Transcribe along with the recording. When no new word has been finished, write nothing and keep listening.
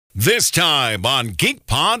This time on Geek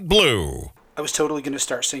Pod Blue. I was totally going to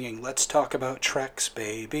start singing, "Let's Talk About Treks,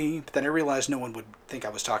 Baby." But then I realized no one would think I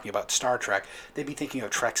was talking about Star Trek. They'd be thinking of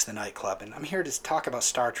Treks the Nightclub. And I'm here to talk about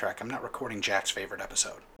Star Trek. I'm not recording Jack's favorite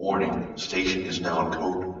episode. Warning, station is now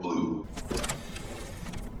code blue.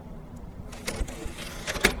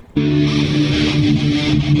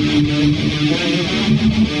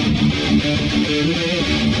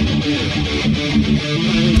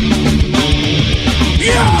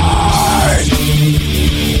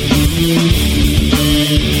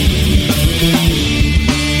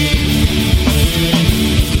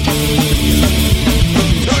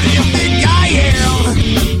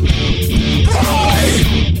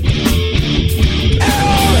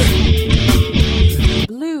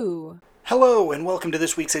 Hello, and welcome to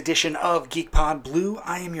this week's edition of Geek Pod Blue.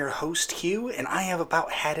 I am your host, Hugh, and I have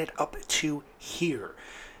about had it up to here.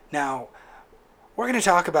 Now, we're going to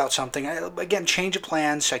talk about something. Again, change of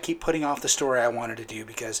plans. I keep putting off the story I wanted to do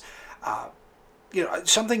because,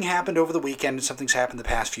 something happened over the weekend and something's happened the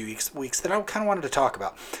past few weeks that I kind of wanted to talk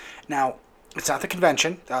about. Now, it's not the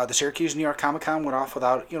convention. The Syracuse New York Comic Con went off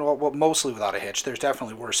without, mostly without a hitch. There's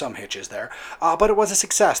definitely were some hitches there. But it was a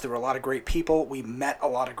success. There were a lot of great people. We met a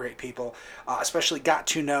lot of great people. Especially got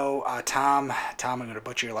to know Tom, I'm going to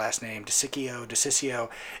butcher your last name, DeCiccio.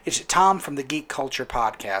 It's Tom from the Geek Culture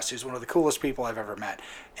Podcast. He's one of the coolest people I've ever met.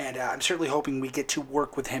 And I'm certainly hoping we get to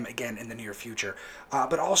work with him again in the near future.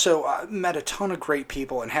 But also met a ton of great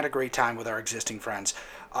people and had a great time with our existing friends.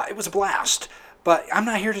 It was a blast. But I'm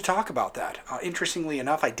not here to talk about that. Interestingly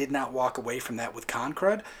enough, I did not walk away from that with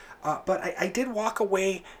Concrud, but I did walk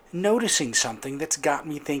away noticing something that's got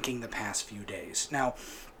me thinking the past few days. Now,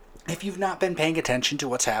 if you've not been paying attention to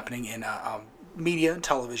what's happening in media and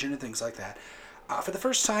television and things like that, for the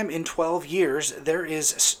first time in 12 years, there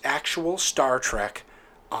is actual Star Trek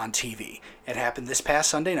on TV. It happened this past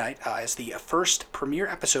Sunday night as the first premiere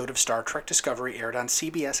episode of Star Trek Discovery aired on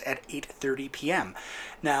CBS at 8:30 p.m.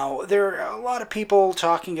 Now, there are a lot of people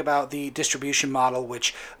talking about the distribution model,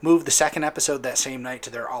 which moved the second episode that same night to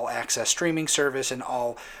their all-access streaming service, and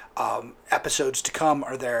all episodes to come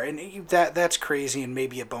are there. And that's crazy and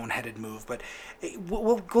maybe a boneheaded move, but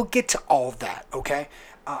we'll get to all of that, okay?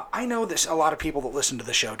 I know that a lot of people that listen to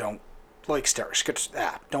the show don't like Star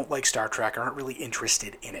Trek, aren't really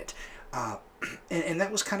interested in it. And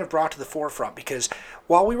that was kind of brought to the forefront because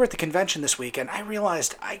while we were at the convention this weekend, I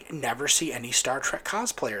realized I never see any Star Trek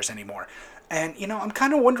cosplayers anymore. And, I'm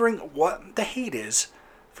kind of wondering what the hate is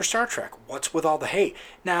for Star Trek. What's with all the hate?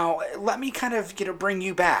 Now, let me kind of, bring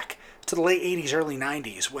you back to the late 80s, early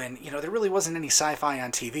 90s when, there really wasn't any sci-fi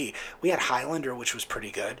on TV. We had Highlander, which was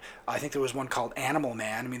pretty good. I think there was one called Animal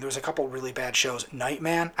Man. There was a couple really bad shows.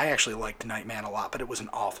 Nightman, I actually liked Nightman a lot, but it was an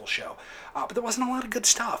awful show. But there wasn't a lot of good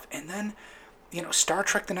stuff. And then, Star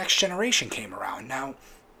Trek The Next Generation came around. Now,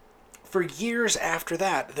 for years after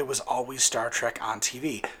that, there was always Star Trek on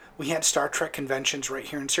TV. We had Star Trek conventions right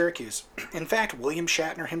here in Syracuse. In fact, William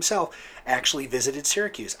Shatner himself actually visited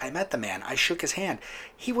Syracuse. I met the man. I shook his hand.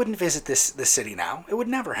 He wouldn't visit this city now. It would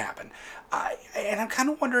never happen. And I'm kind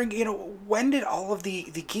of wondering, when did all of the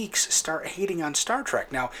geeks start hating on Star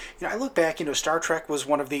Trek? Now, I look back, Star Trek was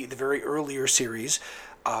one of the very earlier series,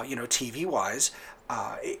 TV-wise.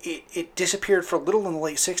 It disappeared for a little in the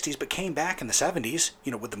late 60s, but came back in the 70s,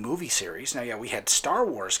 with the movie series. Now, we had Star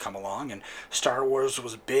Wars come along, and Star Wars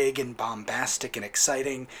was big and bombastic and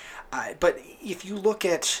exciting. But if you look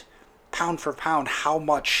at pound for pound how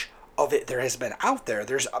much of it there has been out there,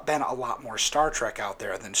 there's been a lot more Star Trek out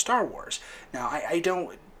there than Star Wars. Now,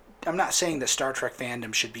 I'm not saying that Star Trek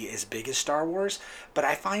fandom should be as big as Star Wars, but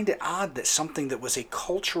I find it odd that something that was a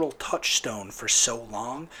cultural touchstone for so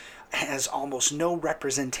long has almost no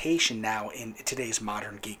representation now in today's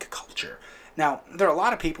modern geek culture. Now, there are a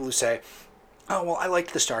lot of people who say, oh, well, I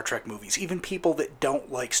liked the Star Trek movies. Even people that don't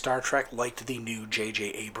like Star Trek liked the new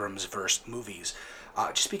J.J. Abrams-verse movies.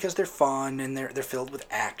 Just because they're fun and they're filled with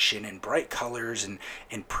action and bright colors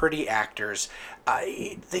and pretty actors.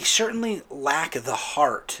 They certainly lack the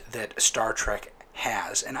heart that Star Trek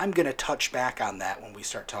has, and I'm going to touch back on that when we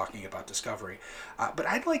start talking about Discovery. But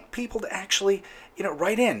I'd like people to actually,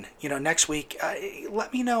 write in, next week.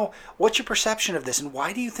 Let me know what's your perception of this and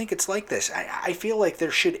why do you think it's like this? I feel like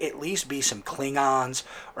there should at least be some Klingons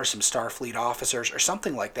or some Starfleet officers or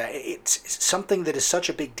something like that. It's something that is such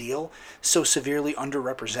a big deal, so severely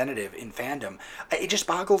underrepresented in fandom. It just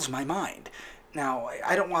boggles my mind. Now,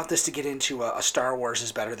 I don't want this to get into a Star Wars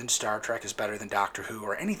is better than Star Trek is better than Doctor Who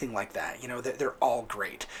or anything like that. They're all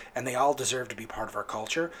great, and they all deserve to be part of our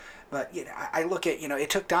culture. But I look at, it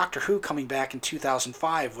took Doctor Who coming back in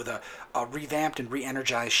 2005 with a revamped and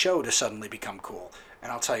re-energized show to suddenly become cool.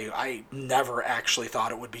 And I'll tell you, I never actually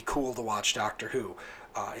thought it would be cool to watch Doctor Who.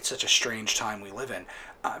 It's such a strange time we live in.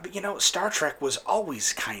 But you know, Star Trek was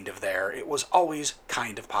always kind of there. It was always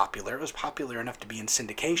kind of popular. It was popular enough to be in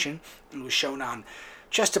syndication. It was shown on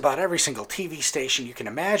just about every single TV station you can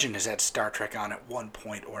imagine has had Star Trek on at one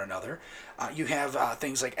point or another. You have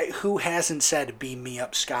things like, who hasn't said, "Beam me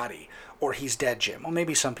up, Scotty," or "He's dead, Jim"? Well,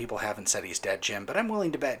 maybe some people haven't said "He's dead, Jim," but I'm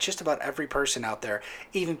willing to bet just about every person out there,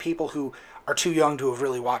 even people who are too young to have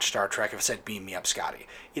really watched Star Trek, have said "Beam me up, Scotty."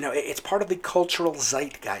 You know, it's part of the cultural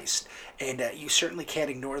zeitgeist, and you certainly can't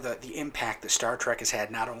ignore the impact that Star Trek has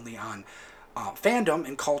had not only on fandom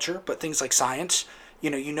and culture, but things like science.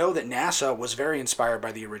 You know that NASA was very inspired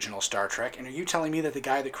by the original Star Trek, and are you telling me that the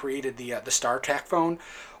guy that created the StarTAC phone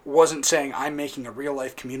wasn't saying, "I'm making a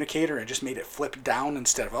real-life communicator," and just made it flip down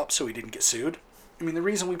instead of up so he didn't get sued? I mean, the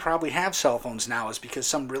reason we probably have cell phones now is because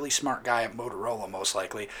some really smart guy at Motorola, most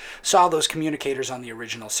likely, saw those communicators on the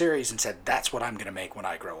original series and said, "That's what I'm going to make when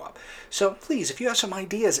I grow up." So please, if you have some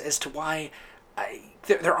ideas as to why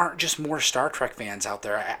there aren't just more Star Trek fans out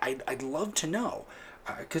there, I'd love to know.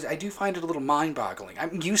 Because I do find it a little mind-boggling.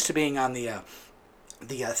 I'm used to being on the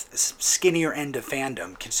skinnier end of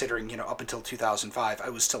fandom, considering, up until 2005, I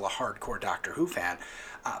was still a hardcore Doctor Who fan.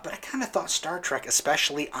 But I kind of thought Star Trek,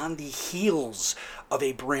 especially on the heels of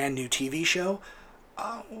a brand new TV show,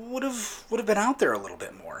 would have been out there a little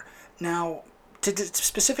bit more. Now, to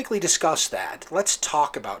specifically discuss that, let's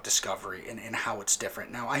talk about Discovery and how it's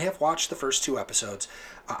different. Now, I have watched the first 2 episodes.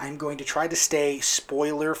 I'm going to try to stay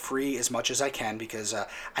spoiler-free as much as I can because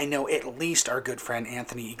I know at least our good friend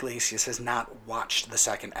Anthony Iglesias has not watched the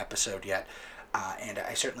second episode yet. And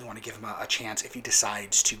I certainly want to give him a chance if he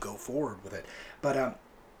decides to go forward with it. But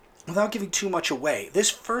without giving too much away, this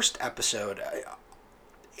first episode,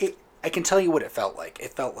 I can tell you what it felt like.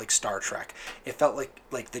 It felt like Star Trek. It felt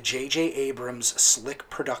like the J.J. Abrams slick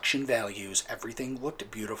production values. Everything looked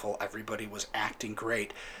beautiful. Everybody was acting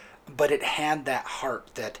great. But it had that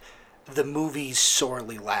heart that the movies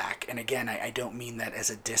sorely lack. And again, I don't mean that as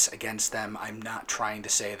a diss against them. I'm not trying to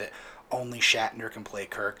say that only Shatner can play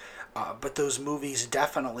Kirk. But those movies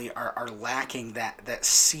definitely are lacking that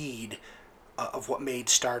seed of what made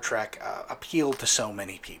Star Trek appeal to so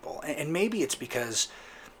many people. And maybe it's because,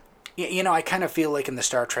 I kind of feel like in the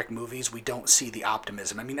Star Trek movies, we don't see the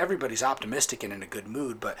optimism. I mean, everybody's optimistic and in a good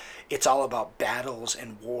mood, but it's all about battles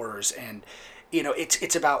and wars, and,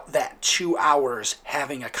 it's about that 2 hours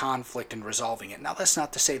having a conflict and resolving it. Now, that's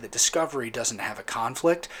not to say that Discovery doesn't have a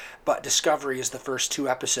conflict, but Discovery is the first 2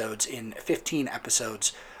 episodes in 15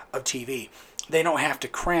 episodes of TV. They don't have to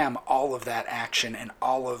cram all of that action and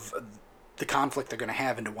all of the conflict they're going to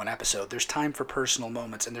have into one episode. There's time for personal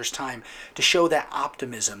moments, and there's time to show that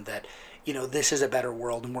optimism that, this is a better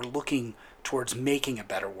world, and we're looking towards making a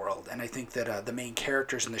better world. And I think that the main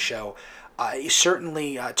characters in the show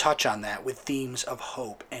certainly touch on that with themes of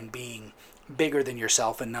hope and being bigger than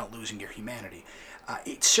yourself and not losing your humanity.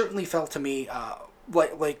 It certainly felt to me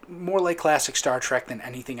like more like classic Star Trek than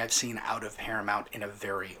anything I've seen out of Paramount in a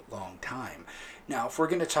very long time. Now, if we're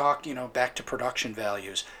going to talk, back to production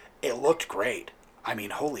values, it looked great. I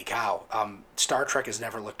mean, holy cow. Star Trek has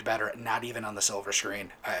never looked better, not even on the silver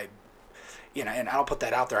screen. And I'll put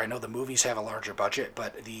that out there. I know the movies have a larger budget,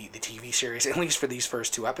 but the TV series, at least for these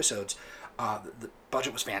first 2 episodes, the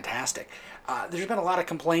budget was fantastic. There's been a lot of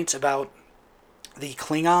complaints about the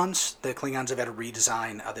Klingons. The Klingons have had a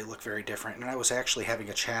redesign. They look very different. And I was actually having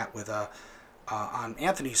a chat with on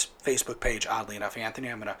Anthony's Facebook page, oddly enough. Anthony,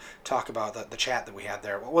 I'm going to talk about the chat that we had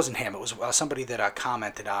there. Well, it wasn't him. It was somebody that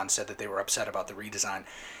commented on, said that they were upset about the redesign.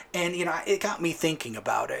 And, it got me thinking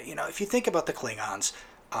about it. If you think about the Klingons,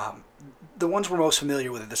 the ones we're most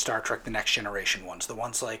familiar with are the Star Trek The Next Generation ones. The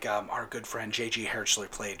ones like our good friend J.G. Hertzler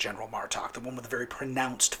played General Martok, the one with the very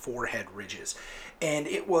pronounced forehead ridges. And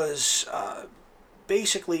it was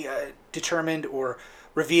basically determined or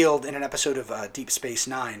revealed in an episode of Deep Space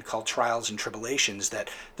Nine called Trials and Tribulations that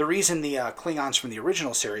the reason the Klingons from the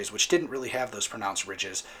original series, which didn't really have those pronounced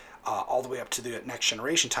ridges, all the way up to the Next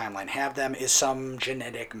Generation timeline, have them is some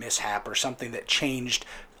genetic mishap or something that changed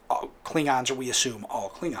Klingons, or we assume all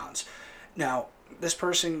Klingons. Now, this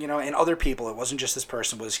person, and other people, it wasn't just this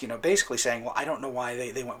person, was, basically saying, well, I don't know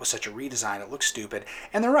why they went with such a redesign. It looks stupid.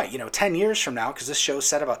 And they're right. 10 years from now, because this show's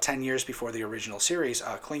set about 10 years before the original series,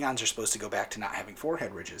 Klingons are supposed to go back to not having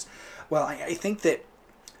forehead ridges. Well, I think that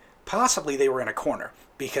possibly they were in a corner,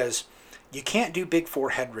 because you can't do big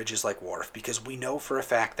forehead ridges like Worf, because we know for a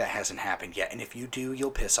fact that hasn't happened yet. And if you do,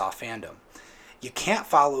 you'll piss off fandom. You can't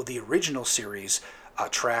follow the original series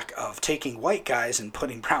track of taking white guys and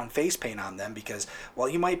putting brown face paint on them, because while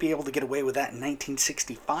you might be able to get away with that in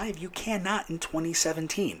 1965, you cannot in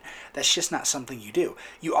 2017. That's just not something you do.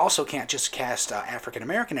 You also can't just cast African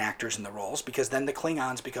American actors in the roles, because then the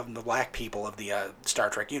Klingons become the black people of the Star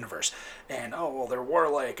Trek universe. And oh well, they're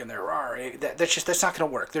warlike and they're that's not going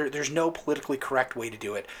to work. There's no politically correct way to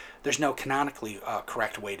do it. There's no canonically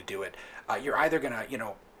correct way to do it. You're either going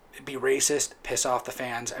to be racist, piss off the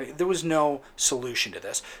fans. There was no solution to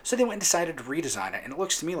this. So they went and decided to redesign it, and it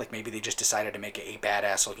looks to me like maybe they just decided to make it a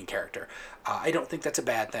badass looking character. I don't think that's a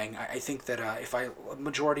bad thing. I think that a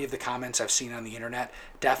majority of the comments I've seen on the internet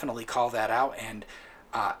definitely call that out, and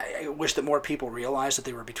I wish that more people realized that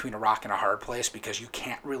they were between a rock and a hard place, because you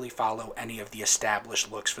can't really follow any of the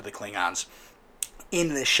established looks for the Klingons in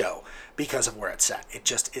this show because of where it's set. It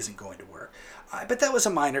just isn't going to work. But that was a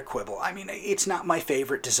minor quibble. I mean, it's not my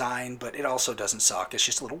favorite design, but it also doesn't suck. It's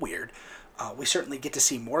just a little weird. We certainly get to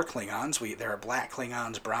see more Klingons. There are black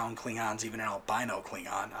Klingons, brown Klingons, even an albino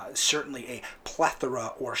Klingon. Certainly a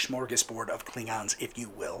plethora or smorgasbord of Klingons, if you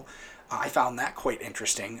will. I found that quite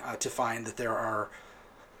interesting to find that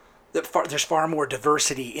there's far more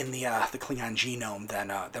diversity in the Klingon genome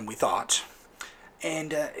than we thought.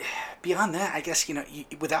 And beyond that, I guess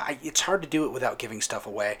it's hard to do it without giving stuff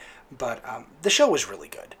away. But the show was really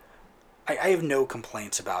good. I have no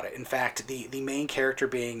complaints about it. In fact, the main character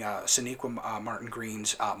being Sonequa Martin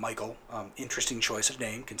Green's Michael, interesting choice of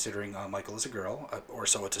name considering Michael is a girl, or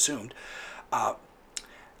so it's assumed.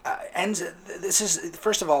 This is,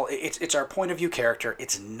 first of all, it's our point of view character.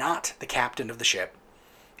 It's not the captain of the ship.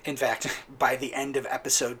 In fact, by the end of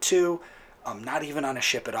episode 2. Not even on a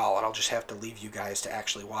ship at all, and I'll just have to leave you guys to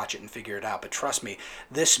actually watch it and figure it out. But trust me,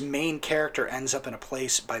 this main character ends up in a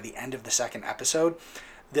place by the end of the second episode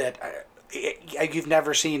that you've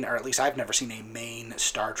never seen, or at least I've never seen a main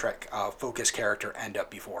Star Trek focused character end up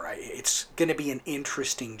before. It's going to be an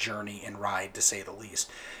interesting journey and ride, to say the least.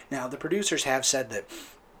 Now, the producers have said that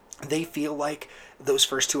they feel like those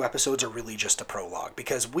first 2 episodes are really just a prologue,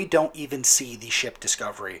 because we don't even see the ship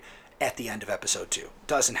Discovery at the end of episode 2.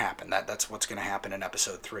 Doesn't happen. That's what's going to happen in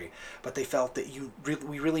episode 3. But they felt that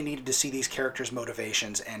we really needed to see these characters'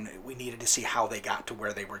 motivations, and we needed to see how they got to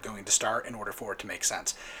where they were going to start in order for it to make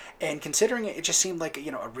sense. And considering it just seemed like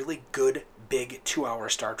a really good, big 2-hour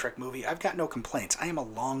Star Trek movie, I've got no complaints. I am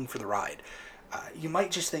along for the ride. You might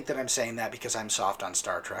just think that I'm saying that because I'm soft on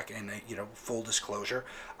Star Trek, and full disclosure,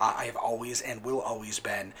 I have always and will always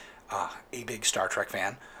been a big Star Trek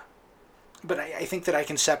fan. But I think that I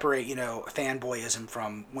can separate, fanboyism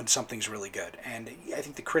from when something's really good. And I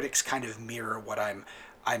think the critics kind of mirror what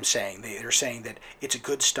I'm saying. They're saying that it's a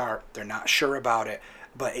good start. They're not sure about it,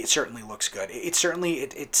 but it certainly looks good. It's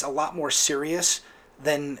a lot more serious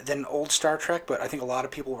than old Star Trek, but I think a lot of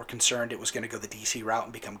people were concerned it was going to go the DC route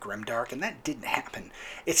and become grimdark, and that didn't happen.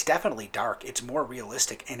 It's definitely dark. It's more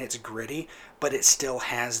realistic, and it's gritty, but it still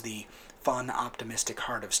has the fun, optimistic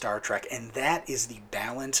heart of Star Trek, and that is the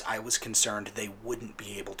balance I was concerned they wouldn't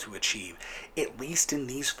be able to achieve. At least in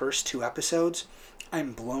these first 2 episodes,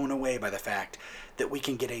 I'm blown away by the fact that we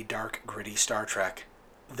can get a dark, gritty Star Trek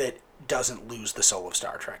that doesn't lose the soul of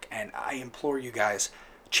Star Trek, and I implore you guys,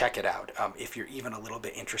 check it out. If you're even a little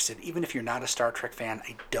bit interested, even if you're not a Star Trek fan,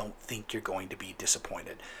 I don't think you're going to be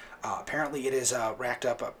disappointed. Apparently it has racked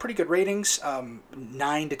up pretty good ratings,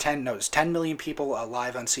 10 million people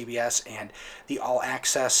live on CBS, and the All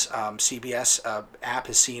Access CBS app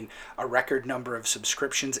has seen a record number of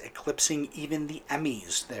subscriptions, eclipsing even the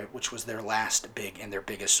Emmys, which was their last big and their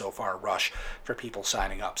biggest so far rush for people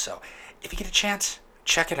signing up. So if you get a chance,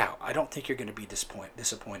 check it out. I don't think you're going to be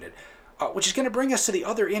disappointed. Which is going to bring us to the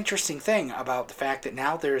other interesting thing about the fact that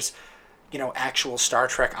now there's, actual Star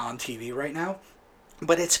Trek on TV right now.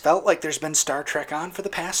 But it's felt like there's been Star Trek on for the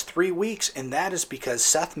past 3 weeks, and that is because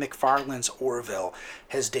Seth MacFarlane's Orville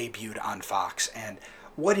has debuted on Fox. And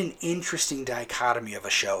what an interesting dichotomy of a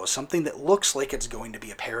show. Something that looks like it's going to be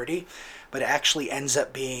a parody, but actually ends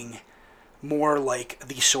up being more like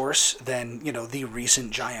the source than, the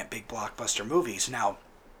recent giant big blockbuster movies. Now,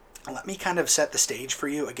 let me kind of set the stage for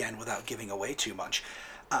you, again, without giving away too much.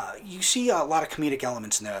 You see a lot of comedic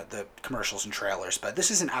elements in the commercials and trailers, but this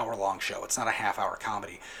is an hour-long show. It's not a half-hour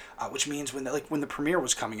comedy, which means when the premiere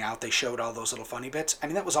was coming out, they showed all those little funny bits. I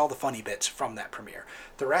mean, that was all the funny bits from that premiere.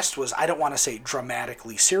 The rest was, I don't want to say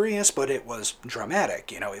dramatically serious, but it was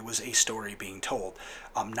dramatic. It was a story being told,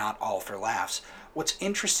 not all for laughs. What's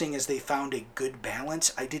interesting is they found a good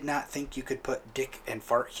balance. I did not think you could put dick and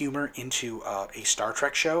fart humor into a Star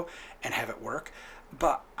Trek show and have it work.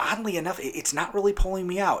 But oddly enough, it's not really pulling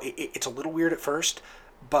me out. It's a little weird at first,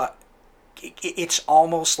 but it's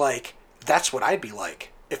almost like That's what I'd be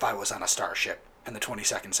like if I was on a starship in the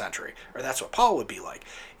 22nd century, or that's what Paul would be like.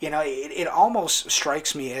 It almost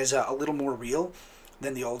strikes me as a little more real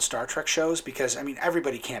than the old Star Trek shows, because, I mean,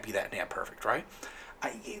 everybody can't be that damn perfect, right?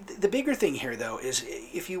 The bigger thing here, though, is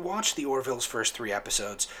if you watch the Orville's first 3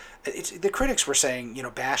 episodes, the critics were saying,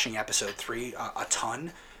 bashing episode 3 a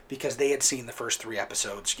ton, because they had seen the first 3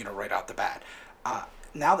 episodes, right out the bat.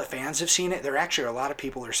 Now that fans have seen it, there actually are a lot of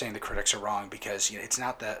people who are saying the critics are wrong, because it's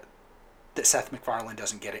not that Seth MacFarlane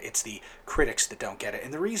doesn't get it, it's the critics that don't get it.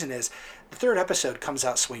 And the reason is, the 3rd episode comes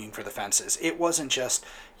out swinging for the fences. It wasn't just,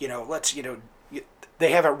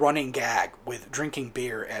 they have a running gag with drinking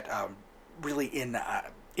beer at really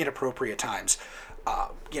inappropriate times,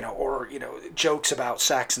 or jokes about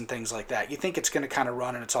sex and things like that. You think it's going to kind of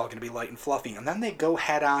run and it's all going to be light and fluffy, and then they go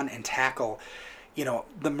head on and tackle,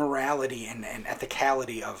 the morality and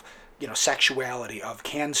ethicality of, sexuality, of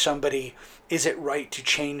is it right to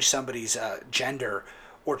change somebody's gender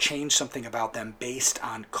or change something about them based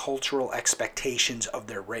on cultural expectations of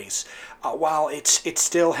their race. While it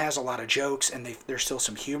still has a lot of jokes and there's still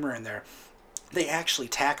some humor in there, they actually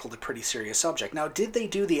tackled a pretty serious subject. Now, did they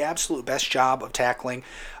do the absolute best job of tackling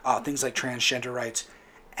things like transgender rights?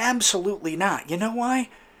 Absolutely not. You know why?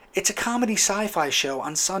 It's a comedy sci-fi show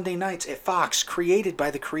on Sunday nights at Fox, created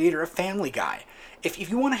by the creator of Family Guy.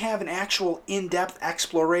 If you want to have an actual in-depth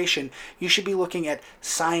exploration, you should be looking at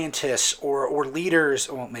scientists or leaders.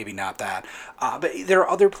 Well, maybe not that. But there are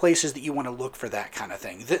other places that you want to look for that kind of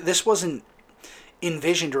thing. This wasn't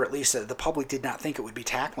envisioned, or at least the public did not think it would be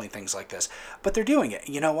tackling things like this. But they're doing it.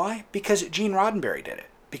 You know why? Because Gene Roddenberry did it.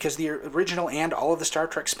 Because the original and all of the Star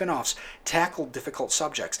Trek spin-offs tackled difficult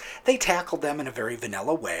subjects. They tackled them in a very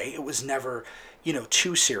vanilla way. It was never,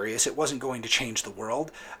 too serious. It wasn't going to change the world.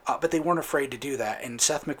 But they weren't afraid to do that. And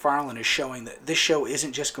Seth MacFarlane is showing that this show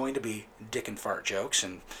isn't just going to be dick and fart jokes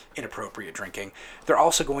and inappropriate drinking. They're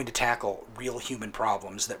also going to tackle real human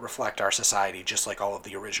problems that reflect our society, just like all of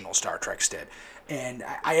the original Star Treks did. And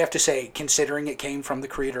I have to say, considering it came from the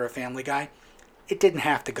creator of Family Guy, it didn't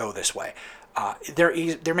have to go this way.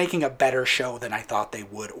 They're making a better show than I thought they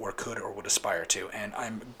would or could or would aspire to, and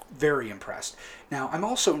I'm very impressed. Now, I'm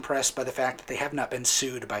also impressed by the fact that they have not been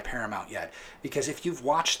sued by Paramount yet, because if you've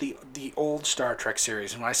watched the old Star Trek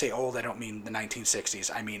series, and when I say old, I don't mean the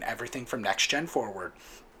 1960s, I mean everything from Next Gen forward,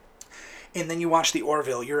 and then you watch the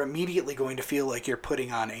Orville, you're immediately going to feel like you're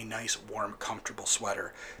putting on a nice, warm, comfortable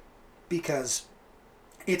sweater, because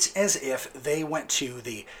it's as if they went to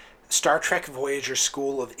the Star Trek Voyager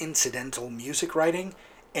School of Incidental Music Writing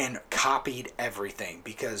and copied everything,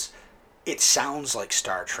 because it sounds like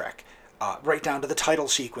Star Trek. Right down to the title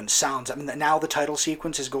sequence sounds. I mean, now the title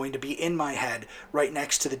sequence is going to be in my head right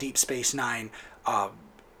next to the Deep Space Nine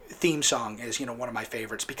theme song is, one of my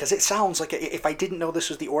favorites, because it sounds like, if I didn't know this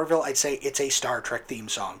was the Orville, I'd say it's a Star Trek theme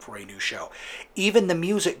song for a new show. Even the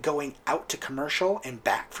music going out to commercial and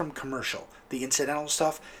back from commercial, the incidental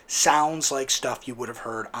stuff, sounds like stuff you would have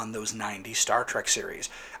heard on those 90s Star Trek series.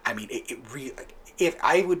 I mean, if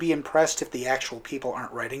I would be impressed if the actual people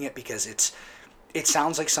aren't writing it, because it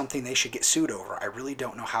sounds like something they should get sued over. I really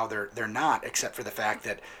don't know how they're not, except for the fact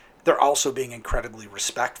that they're also being incredibly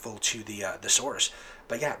respectful to the source.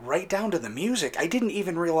 But yeah, right down to the music, I didn't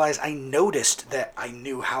even realize I noticed that I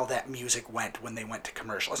knew how that music went when they went to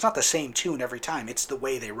commercial. It's not the same tune every time. It's the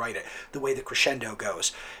way they write it, the way the crescendo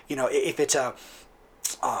goes. If it's an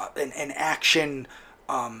action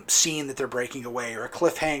scene that they're breaking away, or a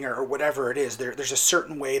cliffhanger, or whatever it is, there's a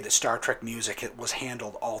certain way that Star Trek music was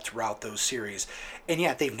handled all throughout those series. And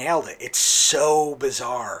yeah, they've nailed it. It's so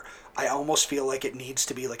bizarre. I almost feel like it needs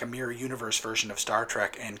to be like a mirror universe version of Star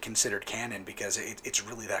Trek and considered canon, because it's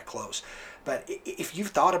really that close. But if you've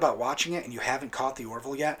thought about watching it and you haven't caught the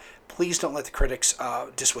Orville yet, please don't let the critics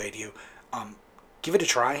dissuade you. Give it a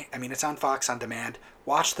try. I mean, it's on Fox On Demand.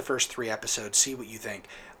 Watch the first 3 episodes, see what you think.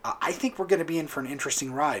 I think we're going to be in for an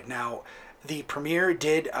interesting ride. Now, the premiere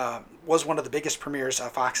was one of the biggest premieres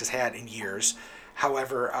Fox has had in years.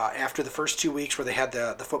 However, after the first 2 weeks where they had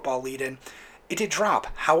the football lead-in, it did drop.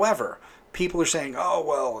 However, people are saying, oh,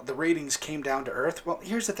 well, the ratings came down to earth. Well,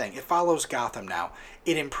 here's the thing. It follows Gotham now.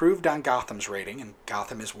 It improved on Gotham's rating, and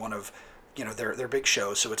Gotham is one of their big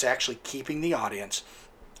shows, so it's actually keeping the audience.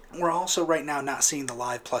 We're also right now not seeing the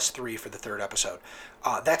live +3 for the 3rd episode.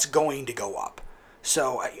 That's going to go up.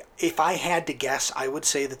 So if I had to guess, I would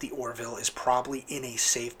say that the Orville is probably in a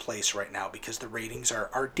safe place right now, because the ratings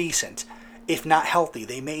are decent. If not healthy,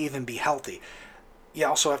 they may even be healthy. you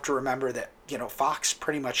also have to remember that, Fox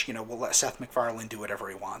pretty much, will let Seth MacFarlane do whatever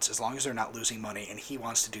he wants as long as they're not losing money and he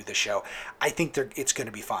wants to do the show. I think it's going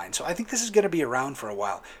to be fine. So I think this is going to be around for a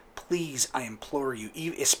while. Please, I implore you,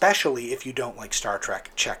 especially if you don't like Star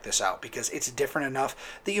Trek, check this out because it's different enough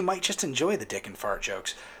that you might just enjoy the dick and fart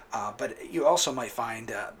jokes. But you also might find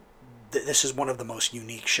that this is one of the most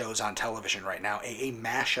unique shows on television right now, a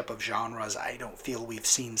mashup of genres I don't feel we've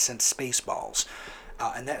seen since Spaceballs.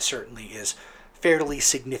 And that certainly is fairly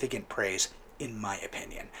significant praise, in my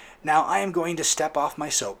opinion. Now, I am going to step off my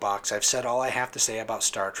soapbox. I've said all I have to say about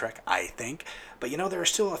Star Trek, I think. But there are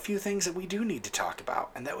still a few things that we do need to talk about,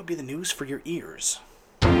 and that would be the news for your ears.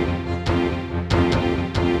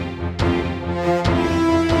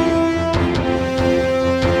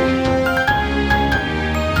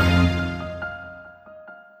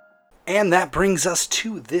 And that brings us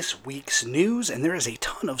to this week's news, and there is a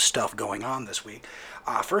ton of stuff going on this week.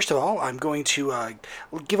 First of all, I'm going to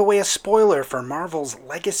give away a spoiler for Marvel's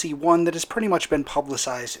Legacy 1 that has pretty much been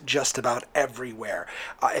publicized just about everywhere.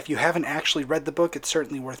 If you haven't actually read the book, it's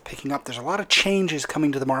certainly worth picking up. There's a lot of changes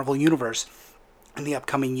coming to the Marvel Universe in the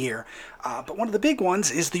upcoming year. But one of the big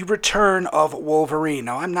ones is the return of Wolverine.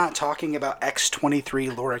 Now, I'm not talking about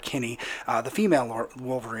X-23 Laura Kinney, the female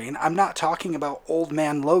Wolverine. I'm not talking about Old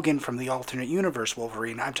Man Logan from the alternate universe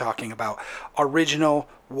Wolverine. I'm talking about original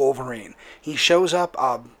Wolverine. He shows up,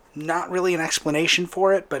 not really an explanation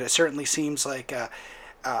for it, but it certainly seems like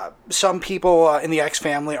some people in the X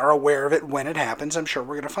family are aware of it when it happens. I'm sure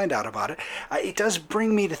we're going to find out about it. It does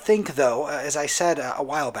bring me to think, though, as I said a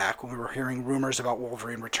while back when we were hearing rumors about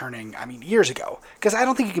Wolverine returning, years ago, because I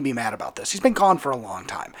don't think you can be mad about this. He's been gone for a long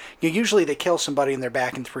time. Usually they kill somebody and they're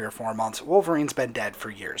back in 3 or 4 months. Wolverine's been dead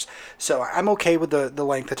for years. So I'm okay with the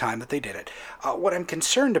length of time that they did it. What I'm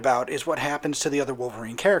concerned about is what happens to the other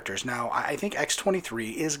Wolverine characters. Now, I think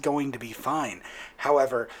X-23 is going to be fine.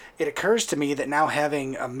 However, it occurs to me that now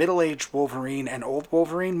having a middle-aged Wolverine and old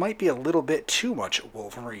Wolverine might be a little bit too much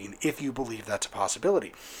Wolverine, if you believe that's a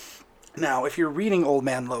possibility. Now, if you're reading Old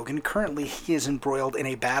Man Logan, currently he is embroiled in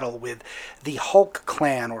a battle with the Hulk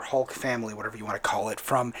clan, or Hulk family, whatever you want to call it,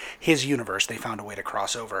 from his universe. They found a way to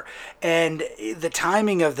cross over. And the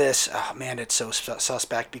timing of this, it's so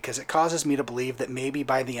suspect, because it causes me to believe that maybe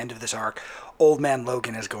by the end of this arc, Old Man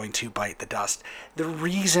Logan is going to bite the dust. The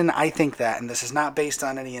reason I think that, and this is not based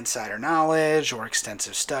on any insider knowledge or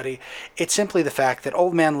extensive study, it's simply the fact that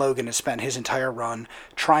Old Man Logan has spent his entire run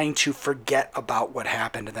trying to forget about what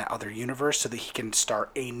happened in that other universe so that he can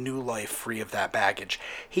start a new life free of that baggage.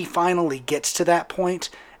 He finally gets to that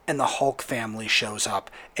point, and the Hulk family shows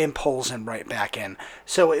up and pulls him right back in.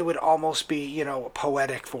 So it would almost be,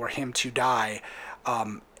 poetic for him to die,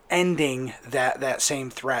 ending that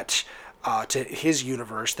same threat to his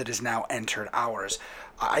universe that has now entered ours.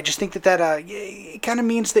 I just think that it kind of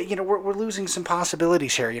means that, we're losing some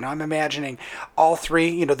possibilities here. I'm imagining all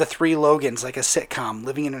three, the 3 Logans, like a sitcom,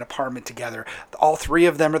 living in an apartment together. All 3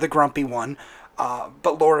 of them are the grumpy one,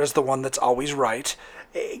 but Laura's the one that's always right.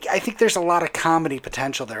 I think there's a lot of comedy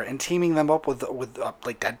potential there, and teaming them up with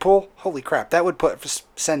like Deadpool, holy crap, that would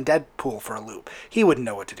send Deadpool for a loop. He wouldn't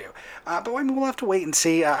know what to do. But we'll have to wait and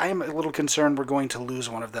see. I am a little concerned we're going to lose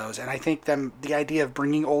one of those, and I think the idea of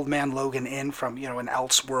bringing Old Man Logan in from an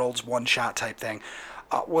Elseworlds one-shot type thing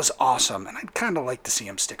was awesome, and I'd kind of like to see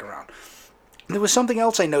him stick around. There was something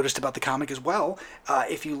else I noticed about the comic as well.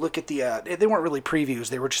 If you look at they weren't really previews,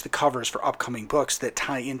 they were just the covers for upcoming books that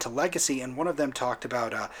tie into Legacy, and one of them talked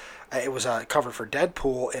about, it was a cover for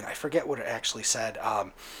Deadpool, and I forget what it actually said,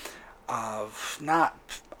 not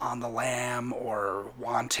On the Lam or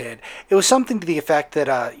Wanted. It was something to the effect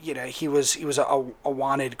that, he was a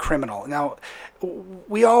wanted criminal. Now,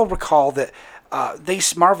 we all recall that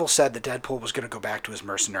Marvel said that Deadpool was going to go back to his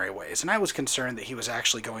mercenary ways, and I was concerned that he was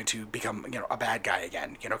actually going to become, a bad guy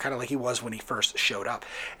again, kind of like he was when he first showed up.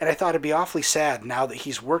 And I thought it'd be awfully sad now that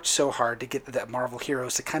he's worked so hard to get the Marvel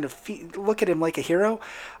heroes to kind of look at him like a hero,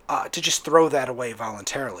 to just throw that away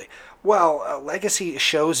voluntarily. Well, Legacy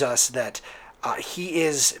shows us that he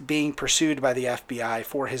is being pursued by the FBI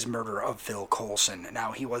for his murder of Phil Coulson.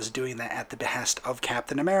 Now, he was doing that at the behest of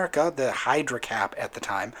Captain America, the Hydra Cap at the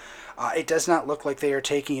time. It does not look like they are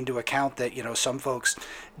taking into account that, some folks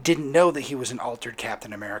didn't know that he was an altered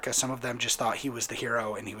Captain America. Some of them just thought he was the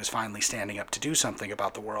hero and he was finally standing up to do something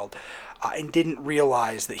about the world, and didn't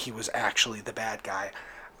realize that he was actually the bad guy.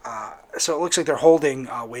 So it looks like they're holding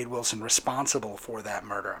Wade Wilson responsible for that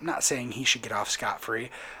murder. I'm not saying he should get off scot-free,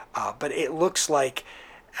 but it looks like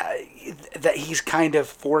that he's kind of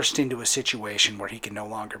forced into a situation where he can no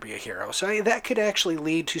longer be a hero. So that could actually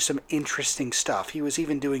lead to some interesting stuff. He was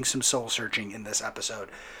even doing some soul-searching in this episode.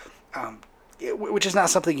 which is not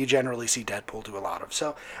something you generally see Deadpool do a lot of.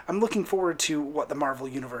 So I'm looking forward to what the Marvel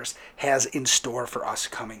Universe has in store for us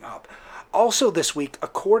coming up. Also this week,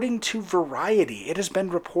 according to Variety, it has been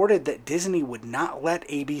reported that Disney would not let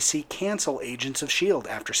ABC cancel Agents of S.H.I.E.L.D.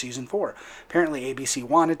 after Season 4. Apparently ABC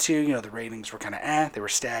wanted to, the ratings were kind of they were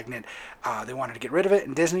stagnant. They wanted to get rid of it,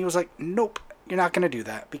 and Disney was like, nope, you're not going to do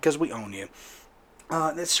that because we own you.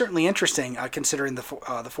 It's certainly interesting, considering the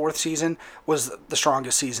fourth season was the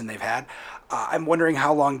strongest season they've had. I'm wondering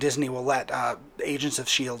how long Disney will let Agents of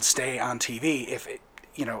S.H.I.E.L.D. stay on TV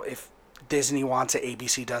if Disney wants it,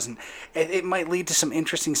 ABC doesn't. It might lead to some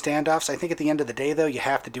interesting standoffs. I think at the end of the day, though, you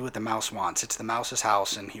have to do what the mouse wants. It's the mouse's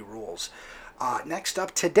house, and he rules. Next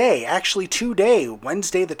up today,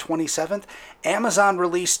 Wednesday the 27th, Amazon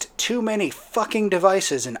released too many fucking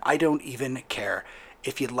devices, and I don't even care.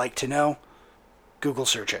 If you'd like to know, Google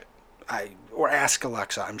search it. Or ask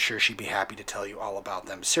Alexa. I'm sure she'd be happy to tell you all about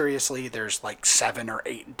them. Seriously, there's like 7 or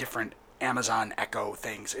 8 different Amazon Echo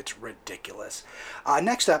things. It's ridiculous.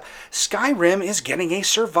 Next up, Skyrim is getting a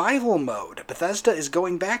survival mode. Bethesda is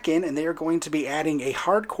going back in, and they are going to be adding a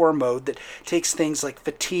hardcore mode that takes things like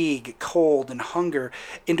fatigue, cold, and hunger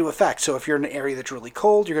into effect. So if you're in an area that's really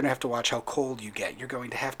cold, you're going to have to watch how cold you get. You're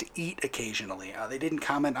going to have to eat occasionally. They didn't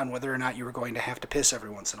comment on whether or not you were going to have to piss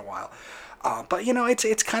every once in a while. But,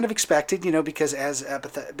 it's kind of expected, because as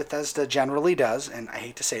Bethesda generally does, and I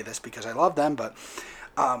hate to say this because I love them, but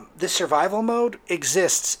this survival mode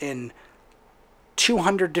exists in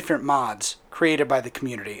 200 different mods created by the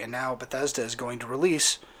community, and now Bethesda is going to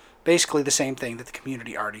release basically the same thing that the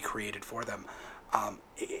community already created for them. I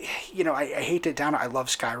hate it down. I love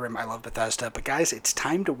Skyrim. I love Bethesda. But guys, it's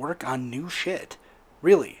time to work on new shit.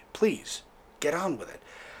 Really, please, get on with it.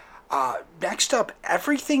 Next up,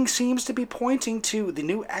 everything seems to be pointing to the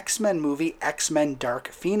new X-Men movie, X-Men Dark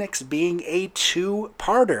Phoenix, being a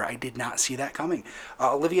 2-parter. I did not see that coming.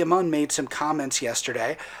 Olivia Munn made some comments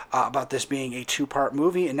yesterday about this being a 2-part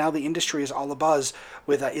movie, and now the industry is all abuzz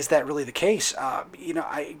with, is that really the case?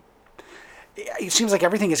 It seems like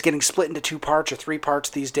everything is getting split into 2 parts or 3 parts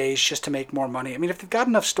these days just to make more money. I mean, if they've got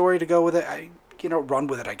enough story to go with it, run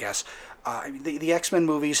with it, I guess. The X-Men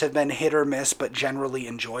movies have been hit or miss, but generally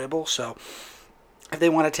enjoyable. So if they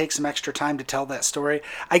want to take some extra time to tell that story,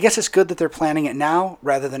 I guess it's good that they're planning it now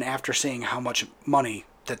rather than after seeing how much money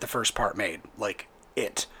that the first part made. Like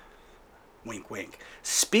It. Wink, wink.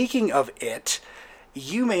 Speaking of It,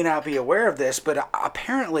 you may not be aware of this, but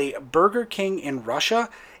apparently Burger King in Russia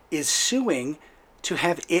is suing to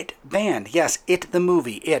have It banned. Yes, It the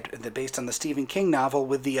movie, It, based on the Stephen King novel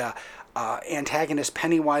with the antagonist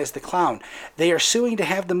Pennywise the Clown. They are suing to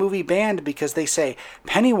have the movie banned because they say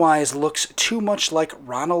Pennywise looks too much like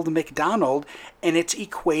Ronald McDonald and it's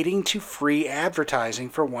equating to free advertising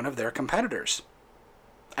for one of their competitors.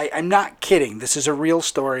 I'm not kidding. This is a real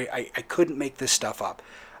story. I couldn't make this stuff up.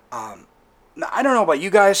 I don't know about you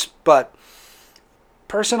guys, but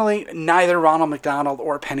personally, neither Ronald McDonald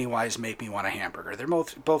or Pennywise make me want a hamburger. They're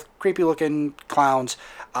both creepy-looking clowns.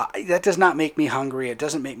 That does not make me hungry. It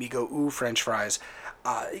doesn't make me go, ooh, French fries.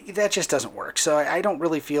 That just doesn't work. So I don't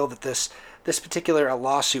really feel that this particular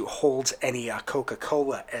lawsuit holds any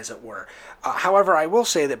Coca-Cola, as it were. However, I will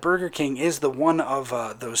say that Burger King is the one of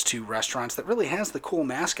those 2 restaurants that really has the cool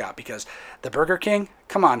mascot, because the Burger King,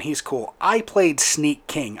 come on, he's cool. I played Sneak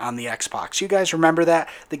King on the Xbox. You guys remember that?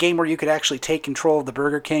 The game where you could actually take control of the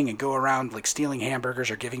Burger King and go around like stealing hamburgers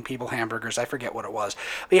or giving people hamburgers. I forget what it was.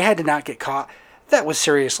 But you had to not get caught. That was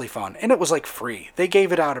seriously fun, and it was like free. They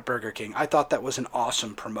gave it out at Burger King. I thought that was an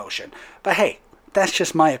awesome promotion. But hey, that's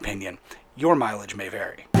just my opinion. Your mileage may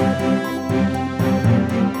vary.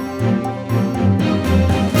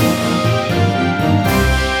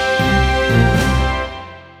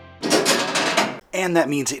 And that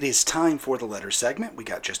means it is time for the letters segment. We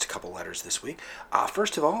got just a couple letters this week.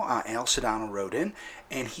 First of all, Al Sedano wrote in,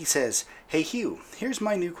 and he says, "Hey Hugh, here's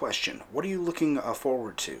my new question. What are you looking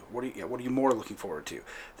forward to? What are you more looking forward to?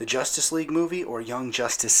 The Justice League movie or Young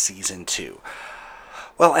Justice Season 2?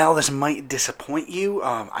 Well, Al, this might disappoint you.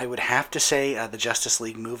 I would have to say the Justice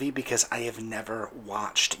League movie because I have never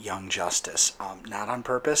watched Young Justice. Not on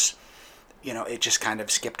purpose. It just kind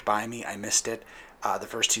of skipped by me. I missed it. The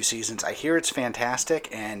first 2 seasons. I hear it's fantastic,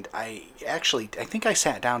 and I think I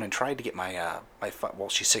sat down and tried to get my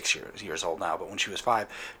she's 6 years old now, but when she was 5,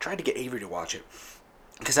 tried to get Avery to watch it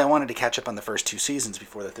because I wanted to catch up on the first 2 seasons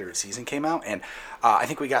before the 3rd season came out, and I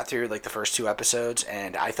think we got through like the first 2 episodes,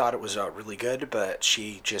 and I thought it was really good, but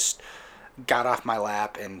she just got off my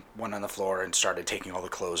lap and went on the floor and started taking all the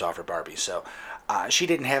clothes off her Barbie. So she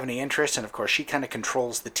didn't have any interest, and of course she kind of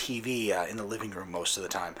controls the TV in the living room most of the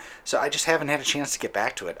time. So I just haven't had a chance to get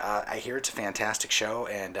back to it. I hear it's a fantastic show,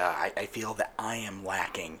 and I feel that I am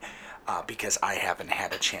lacking because I haven't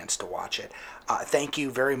had a chance to watch it. Thank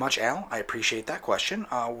you very much, Al. I appreciate that question.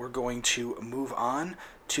 We're going to move on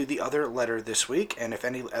to the other letter this week, and if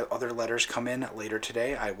any other letters come in later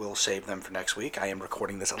today, I will save them for next week. I am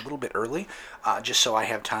recording this a little bit early, just so I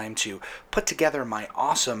have time to put together my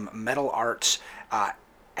awesome Metal Arts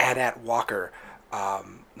AT-AT Walker.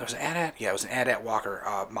 It was an AT-AT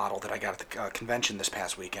Walker model that I got at the convention this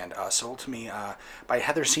past weekend, sold to me by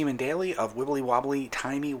Heather Seaman Daly of Wibbly Wobbly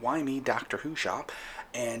Timey Wimey Doctor Who Shop.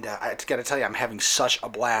 And I got to tell you, I'm having such a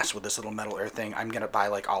blast with this little metal earth thing. I'm going to buy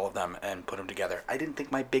like all of them and put them together. I didn't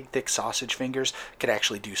think my big, thick sausage fingers could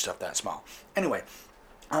actually do stuff that small. Anyway,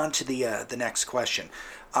 on to the next question.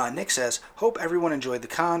 Nick says, hope everyone enjoyed the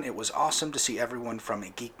con. It was awesome to see everyone from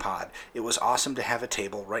GeekPod. It was awesome to have a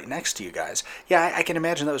table right next to you guys. Yeah, I can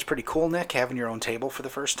imagine that was pretty cool, Nick, having your own table for the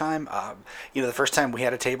first time. The first time we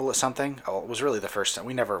had a table at something, it was really the first time.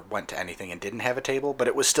 We never went to anything and didn't have a table, but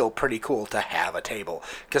it was still pretty cool to have a table,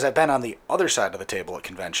 because I've been on the other side of the table at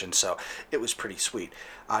conventions, so it was pretty sweet.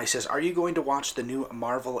 He says, are you going to watch the new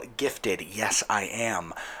Marvel Gifted? Yes, I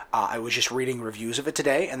am. I was just reading reviews of it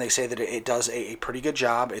today, and they say that it does a pretty good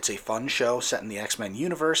job. It's a fun show set in the X-Men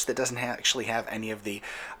universe that doesn't actually have any of the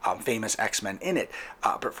famous X-Men in it.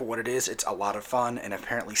 But for what it is, it's a lot of fun, and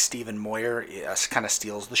apparently Stephen Moyer kind of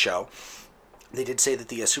steals the show. They did say that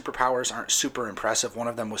the superpowers aren't super impressive. One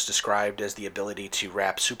of them was described as the ability to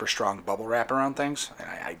wrap super strong bubble wrap around things.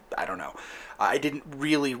 I don't know. I didn't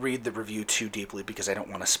really read the review too deeply because I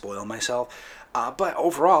don't want to spoil myself. But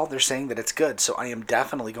overall, they're saying that it's good, so I am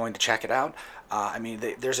definitely going to check it out.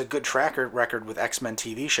 There's a good track record with X-Men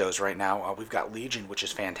TV shows right now. We've got Legion, which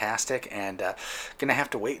is fantastic, and going to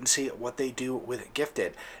have to wait and see what they do with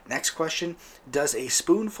Gifted. Next question, does a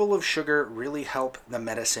spoonful of sugar really help the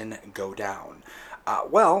medicine go down?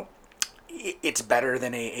 Well, it's better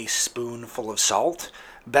than a spoonful of salt,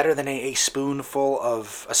 better than a second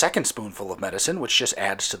spoonful of medicine, which just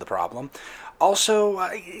adds to the problem. Also,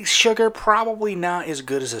 sugar probably not as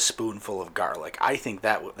good as a spoonful of garlic. I think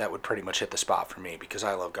that would pretty much hit the spot for me because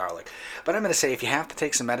I love garlic. But I'm going to say if you have to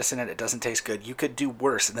take some medicine and it doesn't taste good, you could do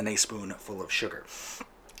worse than a spoonful of sugar.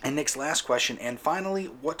 And Nick's last question, and finally,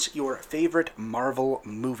 what's your favorite Marvel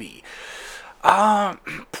movie?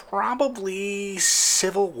 Probably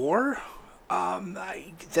Civil War.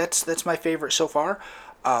 That's my favorite so far.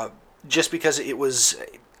 Just because it was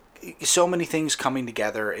so many things coming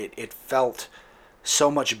together. It felt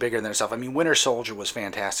so much bigger than itself. I mean, Winter Soldier was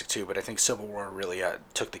fantastic too, but I think Civil War really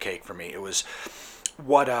took the cake for me. It was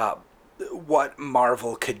what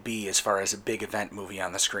Marvel could be as far as a big event movie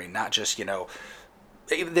on the screen, not just,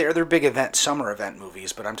 they're big event, summer event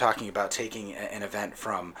movies, but I'm talking about taking an event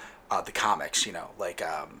from the comics, like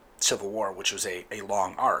Civil War, which was a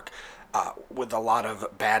long arc. With a lot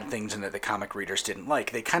of bad things in it the comic readers didn't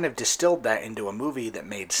like. They kind of distilled that into a movie that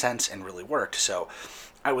made sense and really worked. So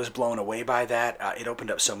I was blown away by that. It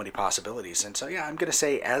opened up so many possibilities. And so, yeah, I'm going to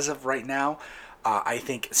say as of right now, I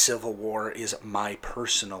think Civil War is my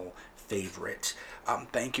personal favorite.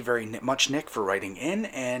 Thank you very much, Nick, for writing in,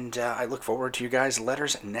 and I look forward to you guys'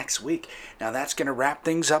 letters next week. Now, that's going to wrap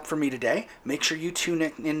things up for me today. Make sure you tune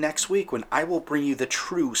in next week when I will bring you the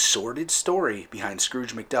true sordid story behind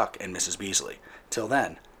Scrooge McDuck and Mrs. Beasley. Till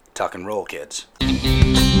then, tuck and roll, kids.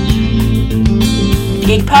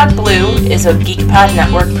 GeekPod Blue is a GeekPod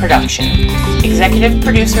Network production. Executive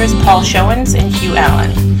producers Paul Showens and Hugh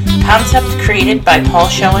Allen. Concept created by Paul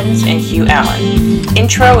Showens and Hugh Allen.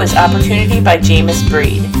 Intro is Opportunity by Jameis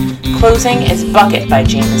Breed. Closing is Bucket by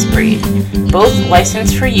Jameis Breed. Both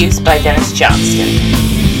licensed for use by Dennis Johnston.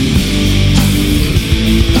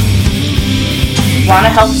 Want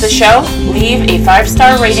to help the show? Leave a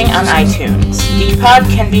 5-star rating on iTunes. GeekPod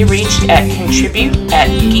can be reached at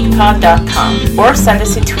contribute@geekpod.com or send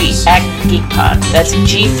us a tweet at GeekPod. That's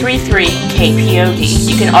G33KPOD.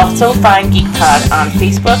 You can also find GeekPod on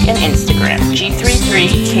Facebook and Instagram.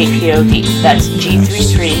 G33KPOD. That's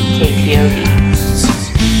G33KPOD.